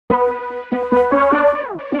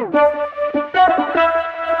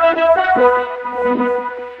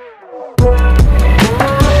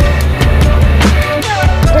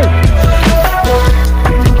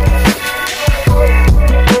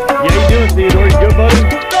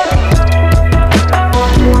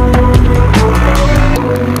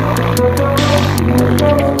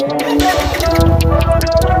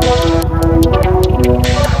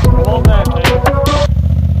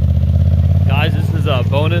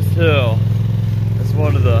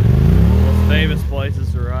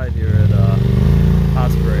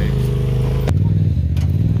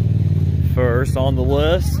First on the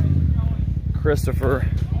list, Christopher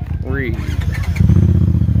Reed.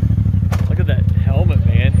 Look at that helmet,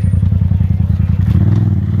 man.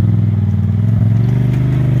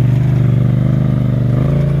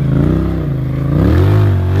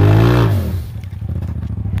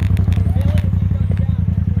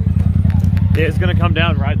 Yeah, it's gonna come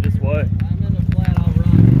down right this way. I'm in the flat, I'll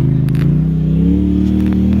run.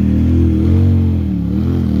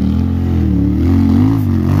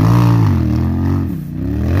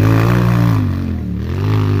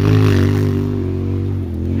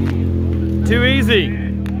 Too easy.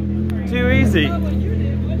 Too easy.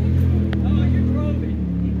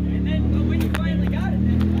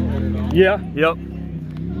 Yeah, yep.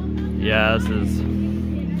 Yeah, this is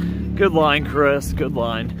good line, Chris. Good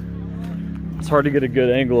line. It's hard to get a good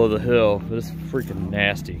angle of the hill, but it's freaking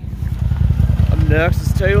nasty. Up next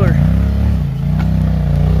is Taylor.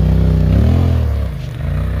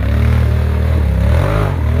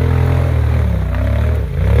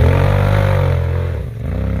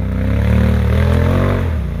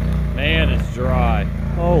 Man, it's dry.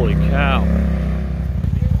 Holy cow.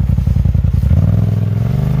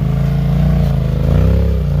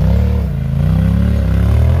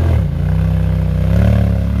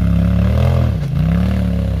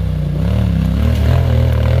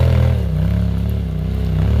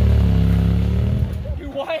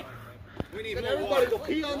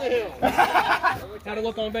 How to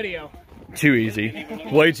look on video. Too easy.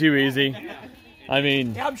 Way too easy. I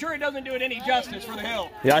mean... Yeah, I'm sure it doesn't do it any justice for the hill.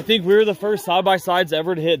 Yeah, I think we were the first side-by-sides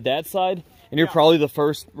ever to hit that side, and you're probably the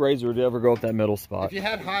first RZR to ever go up that middle spot. If you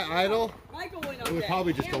had high idle, it would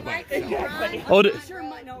probably just go back. Oh,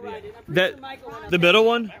 that, the middle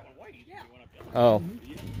one? Oh.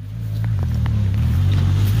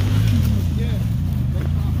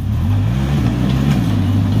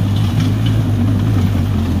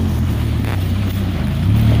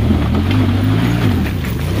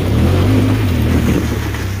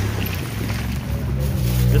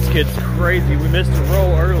 This kid's crazy. We missed a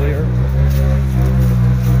roll earlier.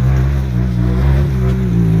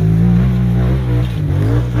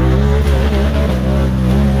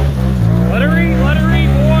 Let her eat,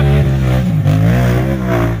 boy.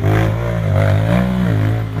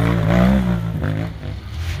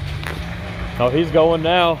 Oh, he's going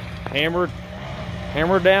now. Hammered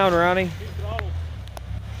down, Ronnie.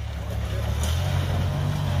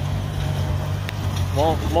 Come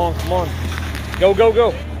on, come on, come on. Go, go,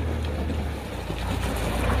 go.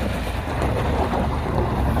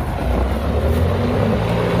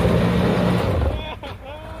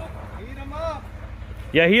 Heat them up.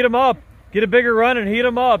 Yeah, heat them up. Get a bigger run and heat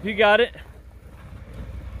them up. You got it.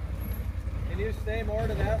 Can you stay more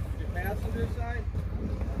to that passenger side?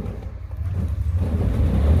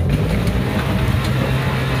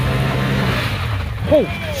 Oh.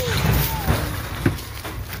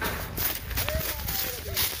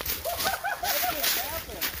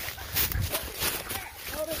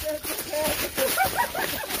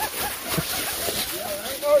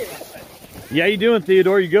 Yeah, you doing,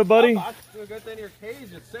 Theodore? You good, buddy? Good thing your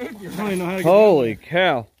cage is saved you. Holy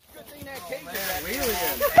cow. Good thing that cage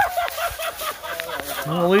is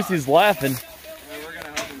Well, at least he's laughing. yeah, we're going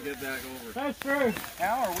to help him get that over. That's true.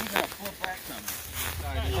 How are we going to flip back some?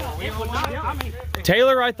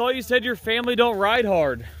 Taylor, I thought you said your family don't ride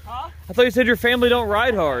hard. Huh? I thought you said your family don't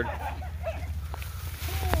ride hard.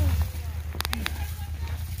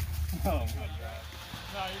 Oh, no, you're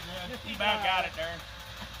good. Just about got it there.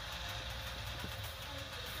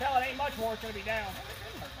 Tell it ain't much more, it's going to be down.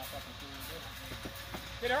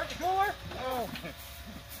 Did it hurt the cooler? Oh.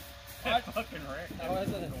 That fucking wrecked. Oh, is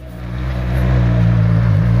it?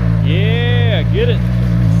 Yeah, get it.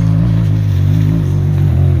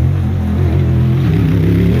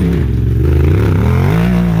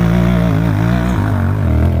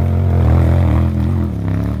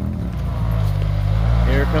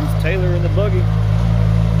 Here comes Taylor in the buggy.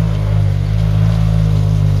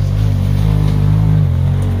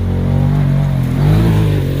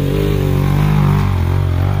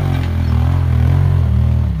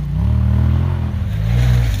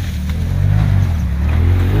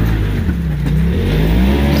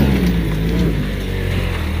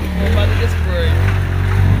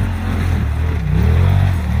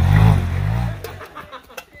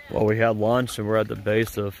 Well, we had lunch and we're at the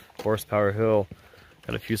base of Horsepower Hill.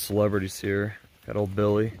 Got a few celebrities here. Got old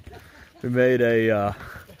Billy. We made a,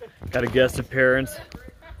 got a guest appearance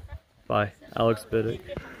by Alex Bittick.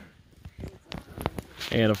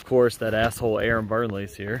 And of course, that asshole Aaron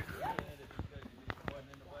Burnley's here.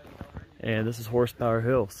 And this is Horsepower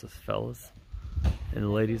Hill, so fellas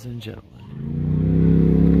and ladies and gentlemen.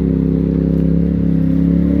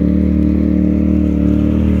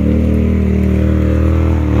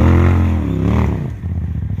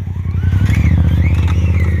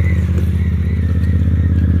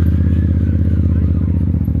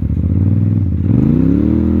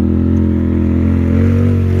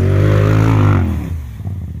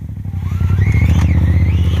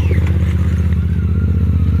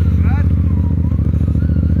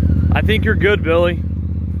 I think you're good, Billy.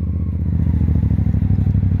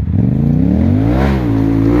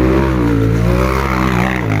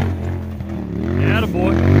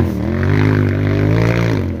 Attaboy.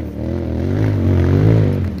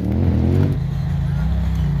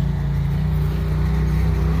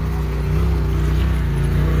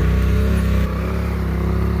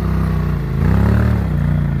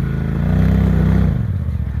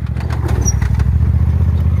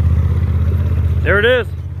 There it is.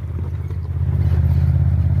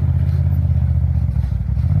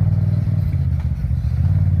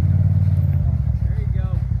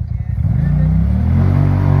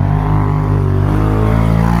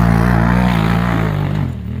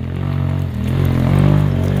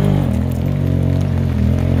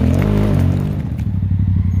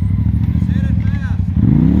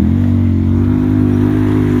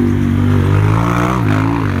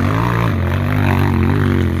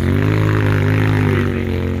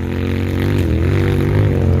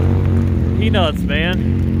 Peanuts, man.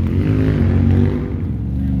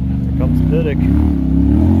 Here comes Bittick.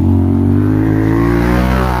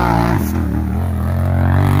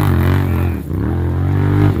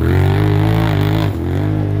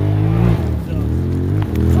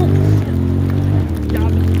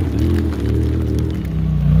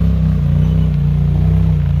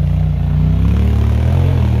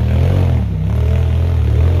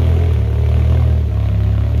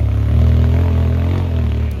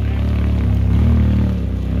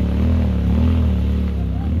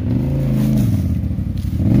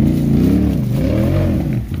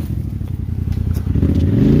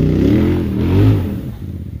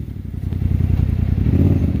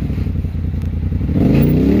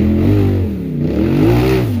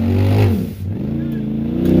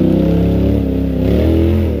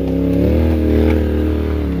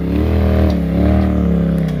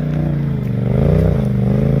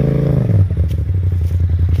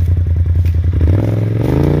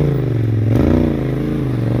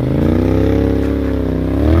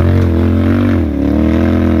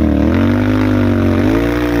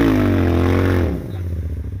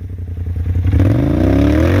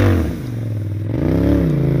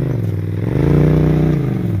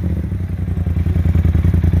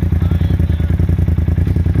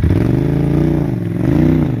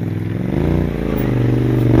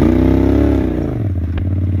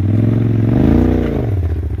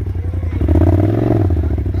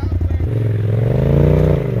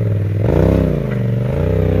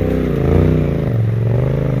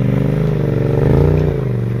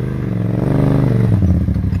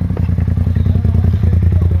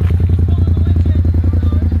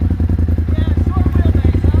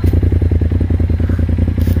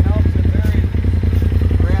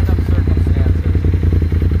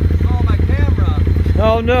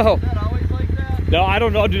 Oh no. Is that always like that? No, I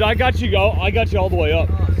don't know, dude. I got you all the way up.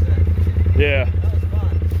 Oh, sick. Yeah. That was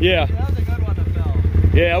fun. Yeah. That was a good one to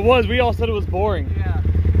film. Yeah, it was. We all said it was boring. Yeah.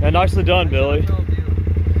 And nicely done, Billy. You're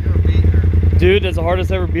a beater. Dude, that's the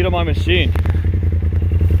hardest I ever beat on my machine.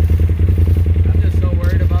 I'm just so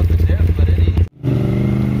worried about the dip, but it eats.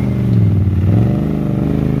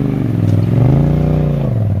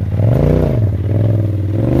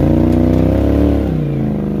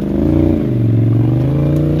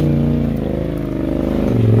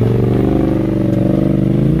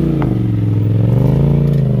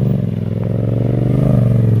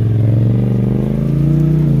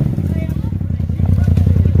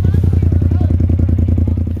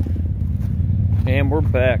 And we're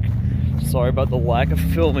back. Sorry about the lack of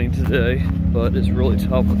filming today, but it's really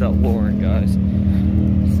tough without Loren, guys.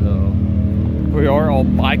 So we are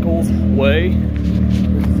on Michael's way.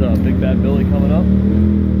 This is Big Bad Billy coming up.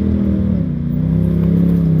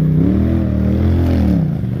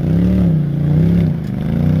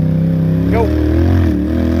 Go.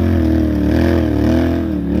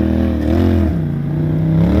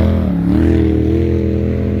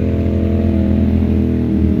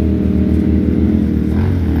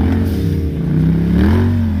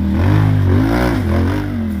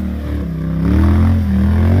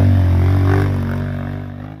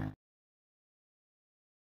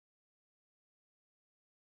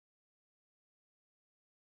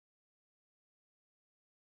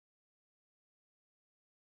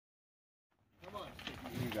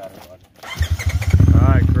 got it, bud. All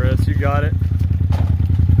right, Chris, you got it.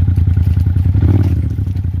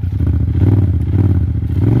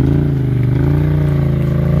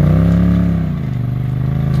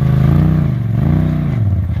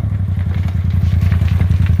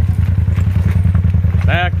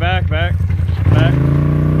 Back, back, back, back.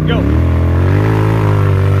 Go.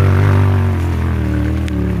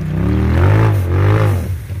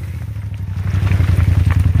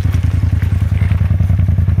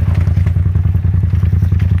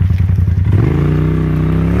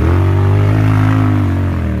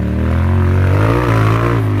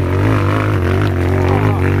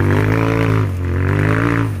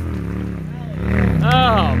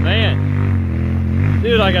 Oh, man.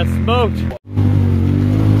 Dude, I got smoked.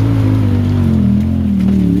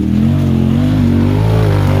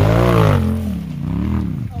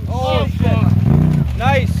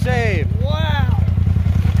 Nice save. Wow.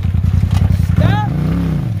 Stop.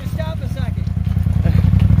 Just stop a second.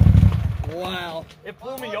 Wow. It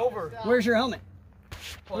blew me over. Where's your helmet?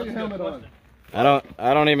 Put your helmet on.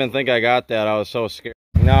 I don't even think I got that. I was so scared.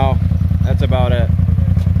 No, that's about it.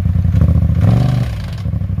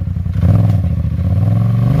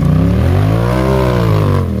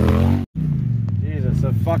 Jesus,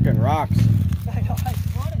 the fucking rocks. I know, I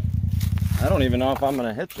caught it. I don't even know if I'm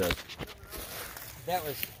gonna hit this. That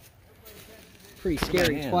was pretty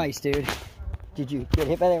scary Man. twice, dude. Did you get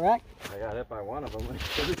hit by that rock? I got hit by one of them.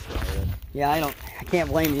 Yeah, I can't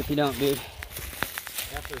blame you if you don't, dude.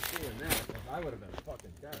 After seeing that, I would have been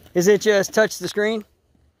fucking dead. Is it just touch the screen?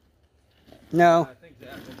 No. I think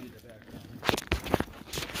that will be the background.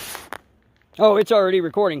 Oh, it's already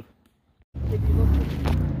recording.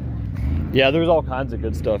 Yeah, there's all kinds of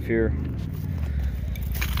good stuff here.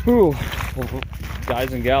 Whew.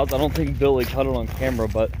 Guys and gals, I don't think Billy caught it on camera,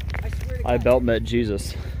 but I about met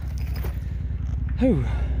Jesus. Whew.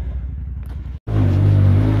 Here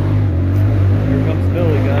comes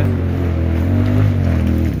Billy, guys.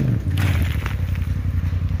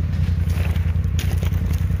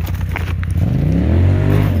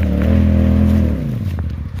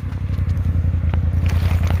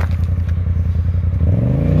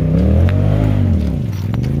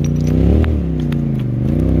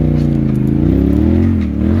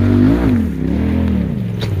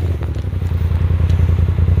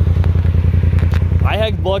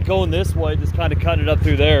 Luck going this way, just kind of cutting it up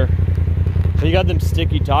through there. But you got them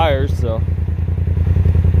sticky tires, so.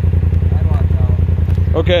 I walked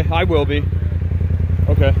out. Okay, I will be.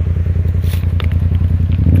 Okay.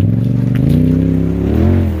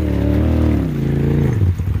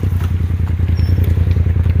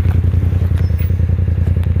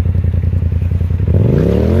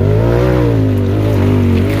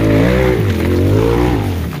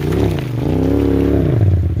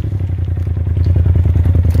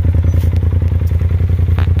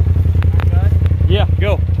 Yeah,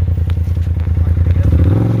 go.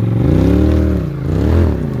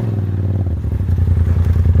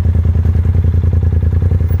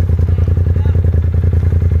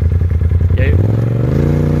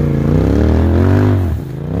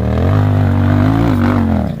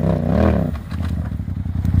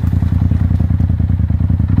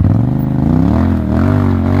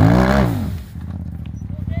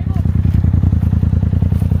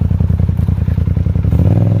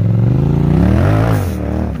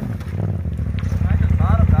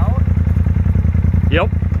 Yep.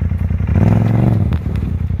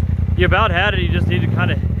 You about had it, you just need to kind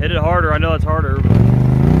of hit it harder. I know it's harder, but...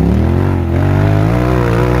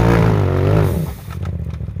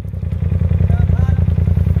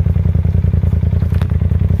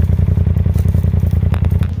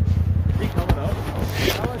 Is he coming up?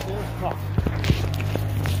 Oh.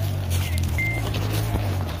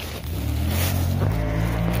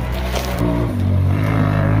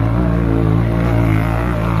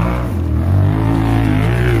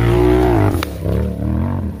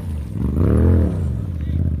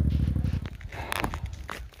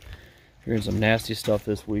 Here's some nasty stuff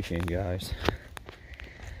this weekend, guys.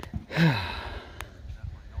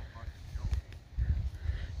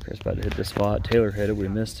 Chris about to hit the spot. Taylor hit it. We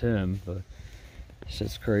missed him, but it's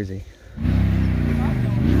just crazy.